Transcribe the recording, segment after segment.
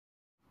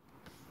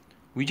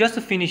We just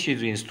finished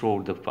to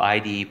install the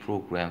IDE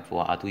program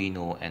for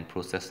Arduino and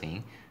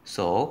processing.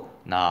 So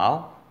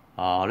now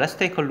let's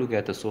take a look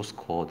at the source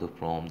code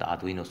from the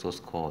Arduino source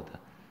code.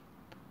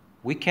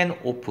 We can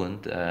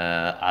open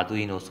the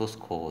Arduino source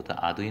code, the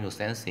Arduino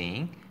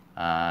sensing,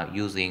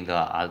 using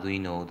the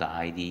Arduino, the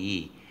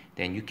IDE.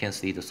 Then you can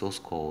see the source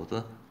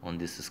code on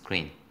this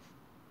screen.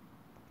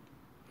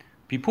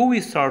 Before we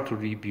start to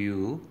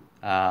review,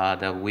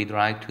 that we'd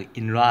like to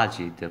enlarge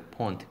the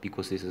font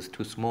because this is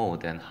too small.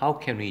 Then how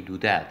can we do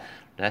that?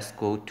 Let's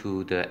go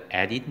to the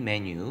edit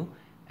menu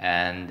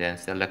and then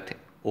select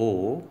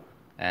all,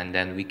 and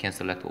then we can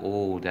select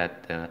all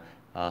that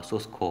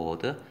source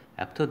code.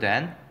 After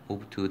that,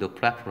 move to the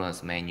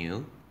preference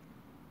menu,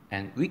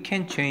 and we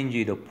can change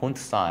the font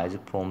size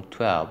from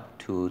 12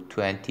 to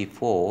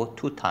 24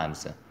 two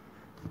times.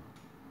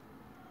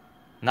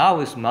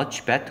 Now it's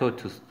much better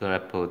to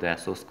repo the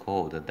source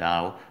code.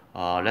 Now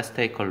let's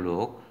take a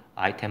look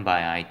item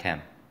by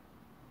item.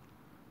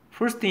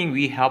 First thing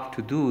we have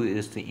to do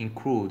is to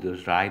include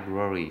the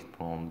library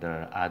from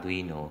the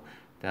Arduino.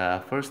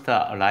 The first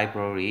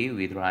library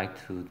we'd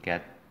like to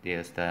get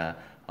is the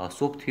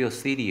software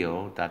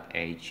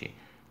serial.h,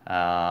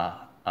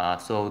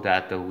 so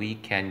that we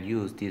can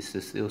use this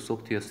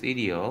software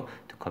serial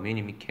to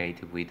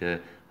communicate with the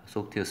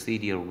software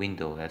serial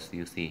window, as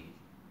you see.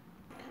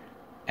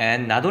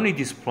 And not only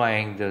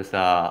displaying this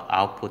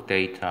output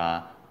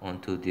data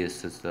onto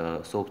this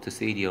software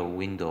serial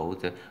window,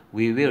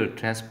 we will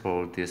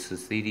transfer this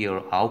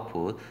serial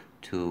output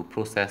to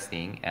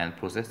processing, and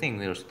processing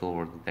will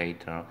store the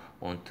data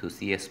onto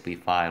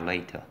CSV file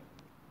later.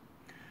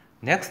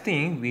 Next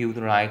thing we would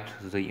like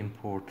to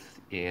import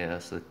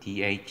is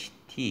dht.h,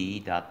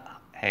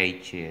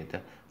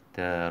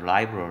 the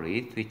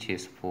library, which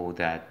is for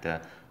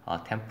that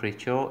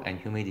temperature and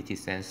humidity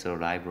sensor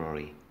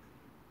library.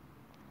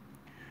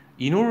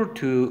 In order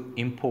to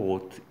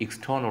import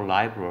external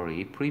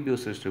library,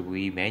 previously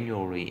we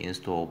manually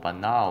install, but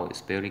now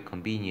it's very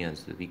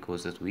convenient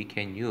because we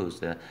can use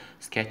the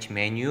sketch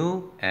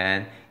menu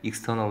and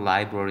external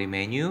library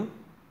menu.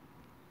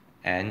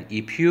 And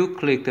if you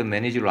click the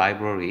manage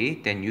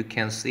library, then you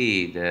can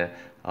see the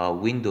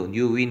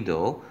new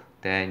window.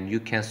 Then you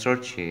can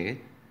search it,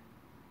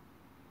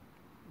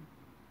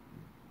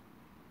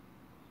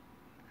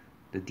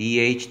 the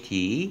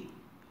DHT,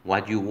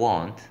 what you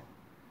want.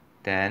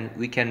 Then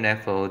we can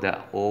refer the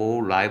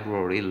whole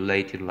library,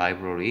 related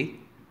library.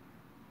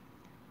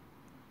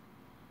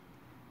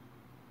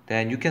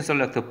 Then you can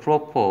select the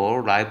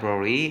proper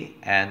library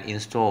and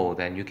install,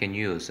 then you can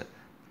use it.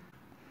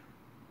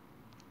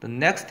 The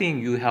next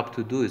thing you have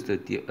to do is the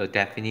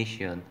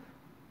definition.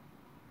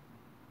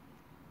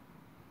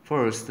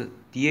 First,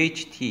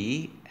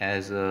 DHT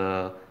as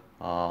a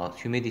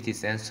humidity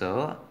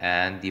sensor,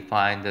 and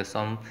define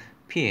some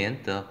pin.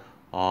 The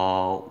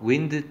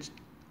wind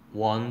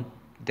 1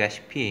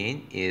 dash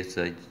pin is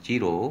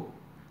 0,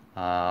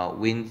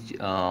 wind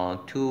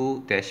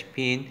 2 dash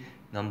pin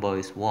number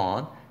is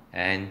 1,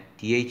 and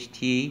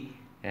DHT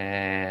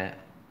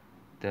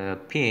the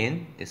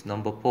pin is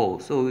number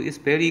 4. So it's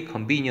very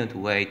convenient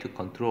way to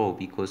control,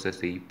 because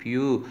if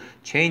you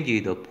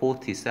change the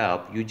port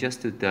itself, you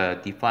just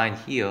define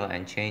here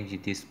and change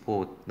this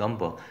port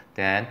number,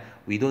 then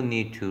we don't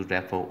need to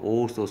refer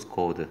all source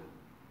code.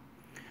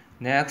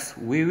 Next,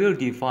 we will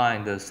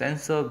define the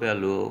sensor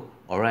value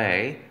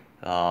array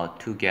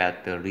to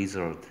get the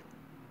result.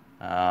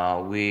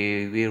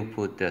 We will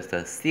put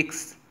the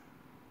 6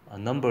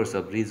 numbers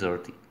of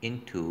result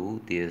into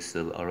this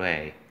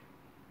array.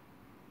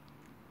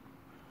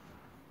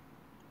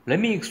 Let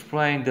me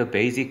explain the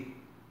basic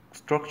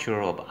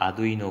structure of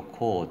Arduino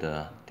code.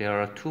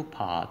 There are two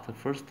parts. The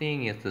first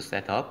thing is the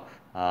setup.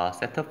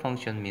 Setup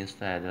function means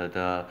that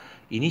the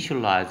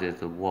initializes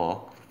the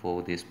work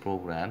for this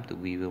program.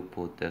 We will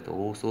put that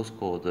all source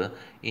code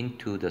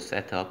into the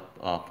setup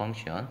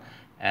function.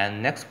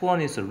 And next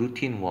one is a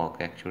routine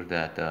work, actually,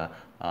 that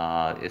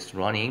is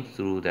running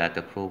through that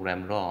the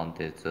program run.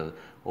 That's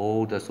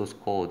all the source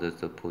code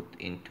is put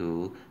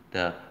into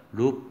the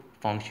loop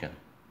function.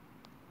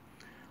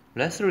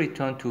 Let's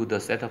return to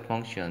the setup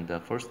function. The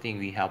first thing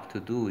we have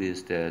to do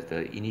is the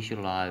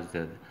initialize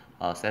the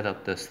set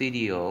up the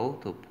serial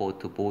to port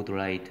to baud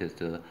rate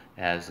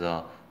as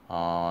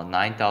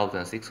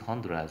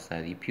 9600.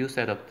 And if you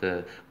set up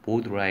the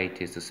baud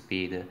rate is the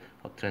speed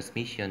of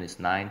transmission is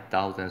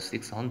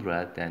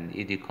 9600, then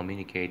it will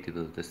communicate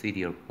to the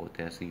serial port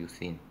as you've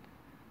seen.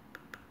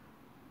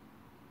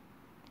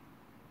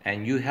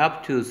 And you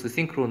have to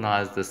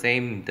synchronize the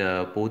same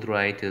baud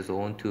rate is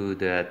onto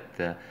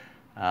that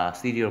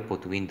serial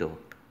port window.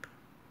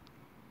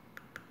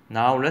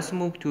 Now let's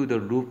move to the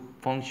loop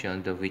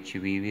function, which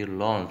we will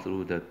learn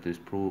through this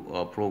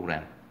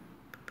program.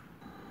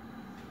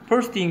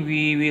 First thing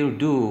we will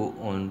do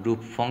on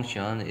loop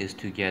function is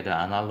to get an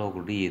analog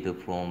read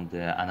from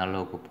the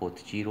analog port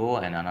 0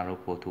 and analog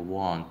port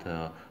 1.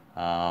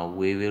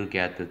 We will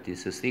get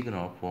this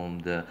signal from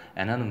the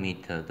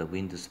anemometer, the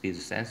wind speed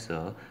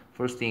sensor.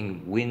 First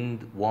thing,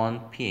 wind 1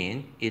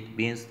 pin, it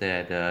means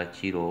that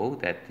 0,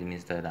 that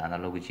means that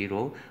analog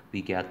 0,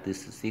 we get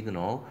this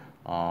signal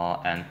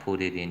and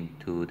put it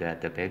into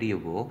the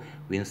variable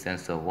wind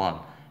sensor 1.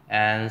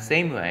 And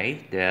same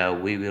way,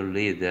 we will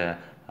read the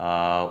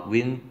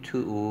wind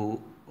 2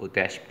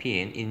 dash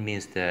pin, it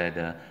means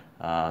that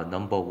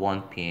number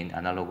 1 pin,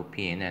 analog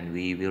pin, and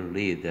we will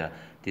read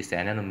this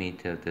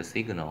anemometer, the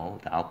signal,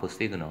 the output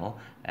signal,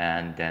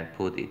 and then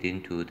put it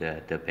into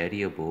the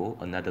variable,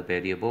 another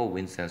variable,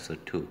 wind sensor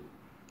 2.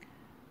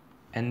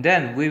 And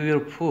then we will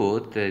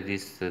put the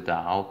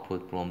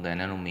output from the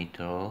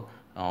anemometer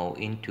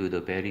into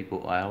the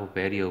variable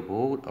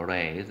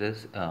array,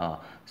 this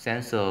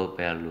sensor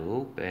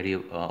value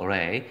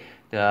array.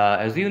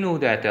 As you know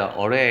that the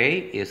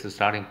array is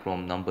starting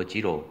from number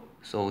 0.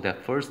 So the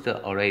first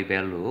array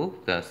value,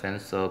 the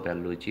sensor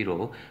value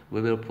 0,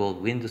 we will put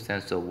wind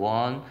sensor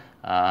 1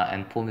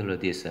 and formula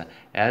this.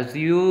 As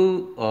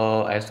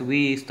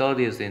we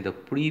studied in the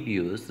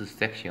previous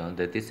section,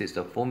 that this is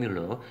the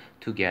formula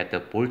to get the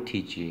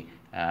voltage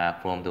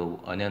from the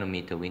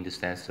anemometer wind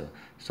sensor.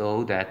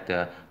 So that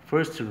the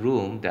first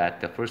room,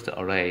 that the first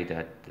array,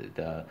 that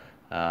the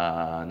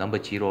number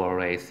 0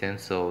 array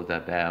sensor the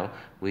valve,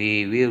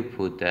 we will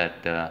put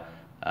that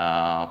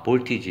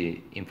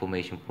voltage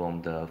information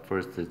from the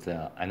first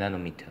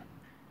anemometer.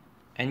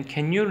 And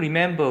can you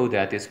remember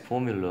that this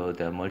formula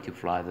that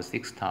multiplies the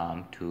 6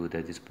 times to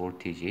this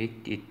voltage?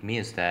 It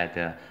means that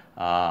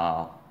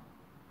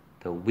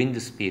the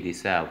wind speed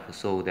itself,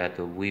 so that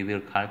we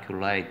will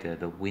calculate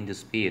the wind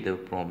speed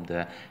from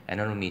the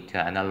anemometer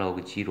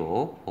analog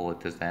 0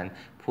 volt and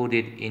put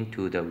it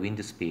into the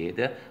wind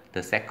speed.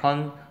 The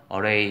second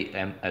array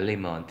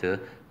element,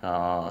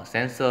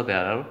 sensor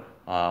value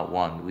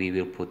 1, we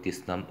will put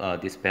this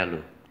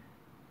value.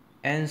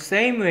 And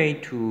same way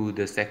to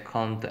the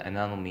second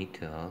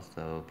anemometer,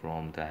 so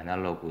from the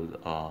analog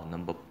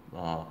number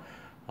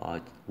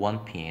 1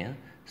 pin,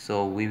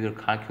 so we will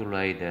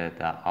calculate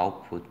the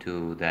output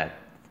to that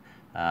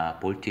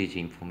voltage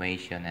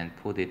information and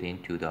put it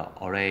into the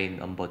array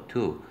number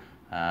 2.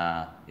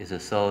 Is the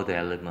third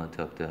element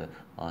of the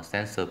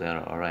sensor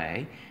value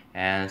array.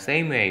 And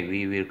same way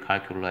we will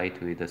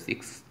calculate with the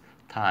 6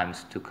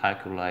 times to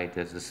calculate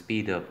the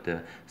speed of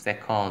the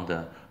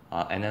second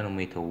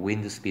anemometer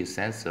wind speed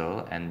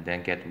sensor, and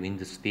then get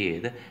wind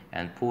speed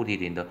and put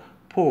it in the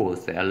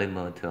fourth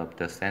element of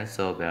the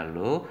sensor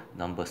value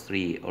number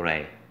 3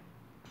 array.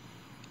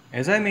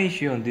 As I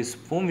mentioned, this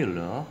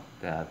formula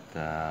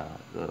that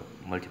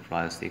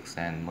multiply 6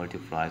 and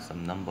multiply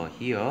some number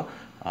here,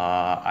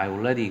 I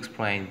already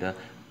explained the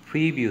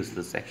previous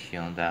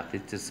section that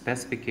it's a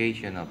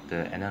specification of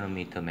the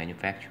anemometer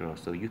manufacturer,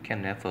 so you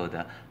can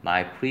refer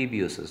my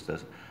previous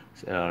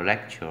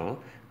lecture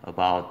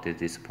about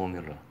this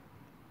formula.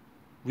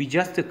 We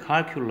just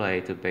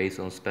calculate based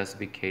on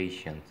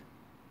specifications.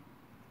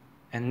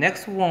 And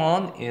next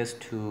one is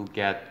to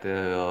get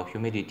the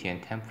humidity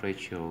and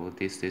temperature.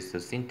 This is the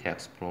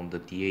syntax from the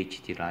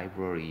DHT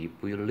library.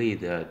 If we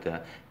read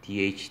the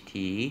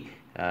DHT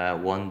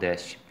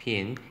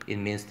 1-pin, it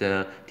means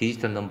the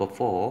digital number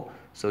 4.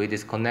 So it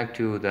is connected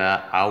to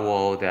the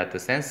hour that the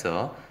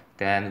sensor.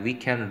 Then we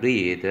can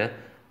read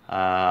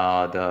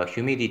the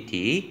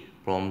humidity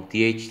from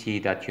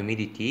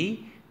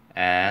DHT.humidity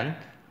and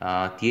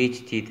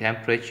DHT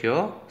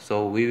temperature.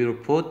 So we will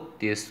put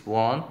this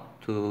one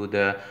to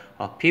the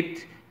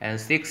fifth and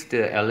sixth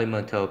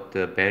element of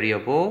the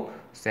variable,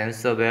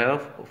 sensor value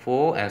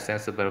 4 and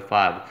sensor value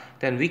 5.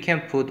 Then we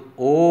can put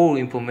all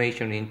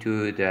information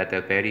into that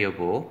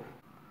variable.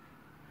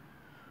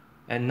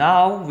 And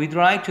now we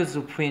try to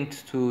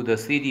print to the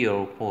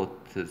serial port,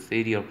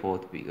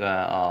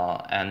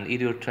 and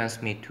it will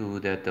transmit to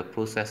the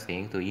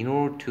processing. So in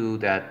order to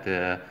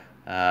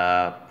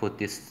put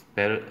this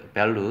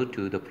value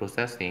to the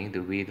processing,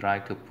 we try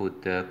to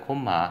put the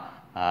comma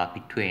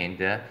between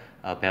the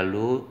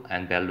value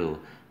and value,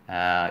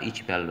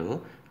 each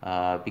value,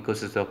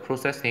 because the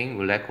processing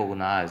will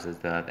recognize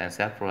and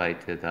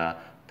separate the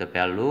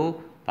value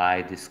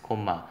by this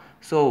comma.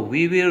 So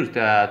we will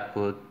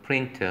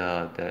print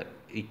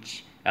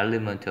each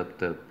element of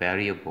the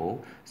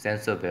variable,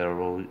 sensor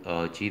value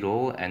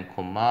 0 and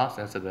comma,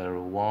 sensor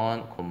value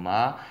 1,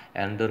 comma,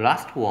 and the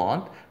last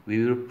one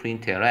we will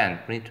print ln.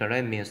 Print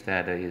ln means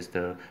that is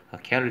the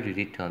carriage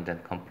return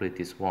that complete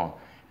this one.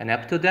 And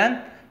after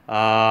that,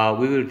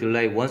 we will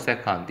delay 1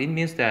 second. It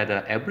means that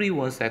every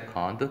 1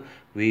 second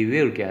we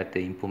will get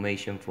the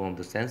information from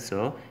the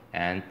sensor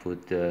and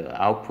put the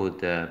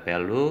output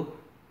value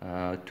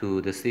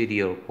to the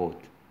serial port.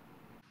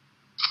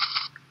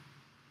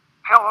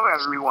 Hello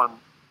everyone.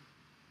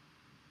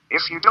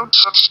 If you don't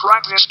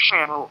subscribe this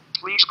channel,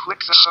 please click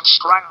the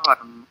subscribe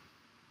button.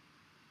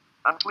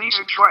 And please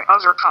enjoy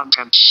other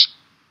contents.